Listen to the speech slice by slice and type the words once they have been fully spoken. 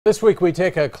This week, we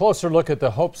take a closer look at the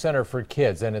Hope Center for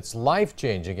Kids and its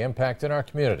life-changing impact in our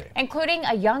community. Including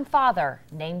a young father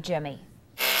named Jimmy.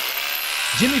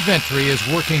 Jimmy Ventry is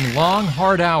working long,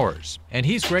 hard hours, and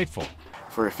he's grateful.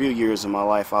 For a few years of my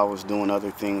life, I was doing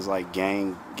other things like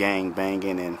gang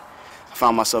banging, and I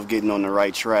found myself getting on the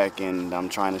right track, and I'm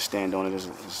trying to stand on it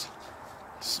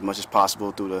as much as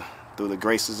possible through the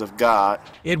graces of God.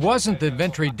 It wasn't that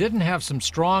Ventry didn't have some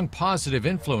strong positive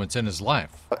influence in his life.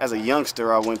 As a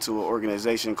youngster, I went to an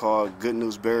organization called Good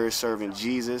News Bearers Serving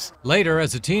Jesus. Later,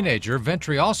 as a teenager,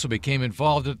 Ventry also became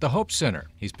involved at the Hope Center.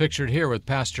 He's pictured here with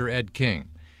Pastor Ed King.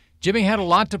 Jimmy had a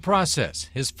lot to process.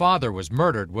 His father was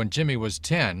murdered when Jimmy was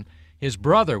 10. His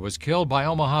brother was killed by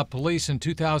Omaha police in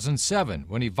 2007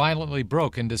 when he violently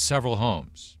broke into several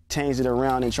homes. Change it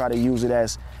around and try to use it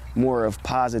as more of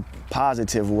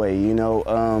positive way, you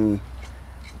know,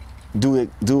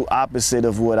 do opposite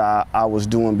of what I was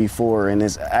doing before, and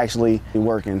it's actually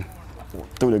working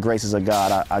through the graces of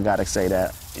God. I gotta say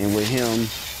that. And with him,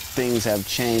 things have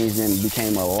changed and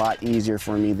became a lot easier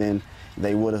for me than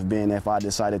they would have been if I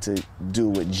decided to do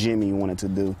what Jimmy wanted to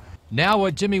do. Now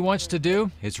what Jimmy wants to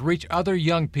do is reach other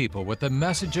young people with a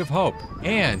message of hope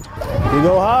and you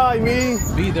go high, me.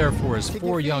 Be there for his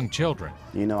 4 young children.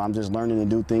 You know, I'm just learning to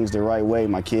do things the right way.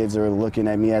 My kids are looking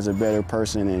at me as a better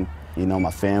person, and you know,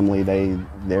 my family,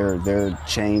 they're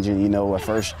changing. You know, at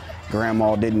first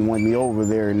grandma didn't want me over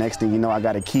there. Next thing you know, I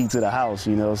got a key to the house,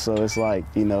 you know, so it's like,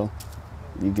 you know,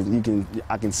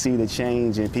 I can see the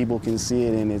change and people can see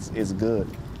it, and it's good.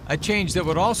 A change that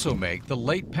would also make the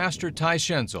late Pastor Ty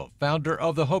Schenzel, founder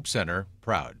of the Hope Center,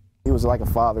 proud. He was like a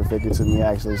father figure to me,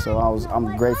 actually, so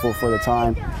I'm grateful for the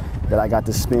time that I got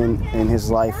to spend in his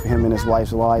life, him and his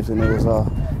wife's lives, and it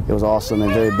was awesome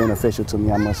and very beneficial to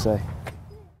me, I must say.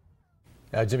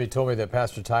 Jimmy told me that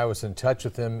Pastor Ty was in touch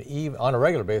with him on a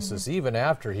regular basis, even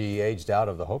after he aged out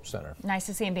of the Hope Center. Nice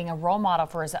to see him being a role model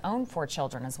for his own 4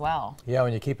 children as well. Yeah,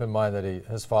 when you keep in mind that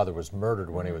his father was murdered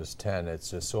when he was 10,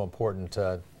 it's just so important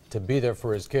to be there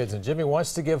for his kids. And Jimmy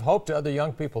wants to give hope to other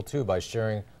young people, too, by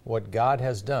sharing what God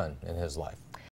has done in his life.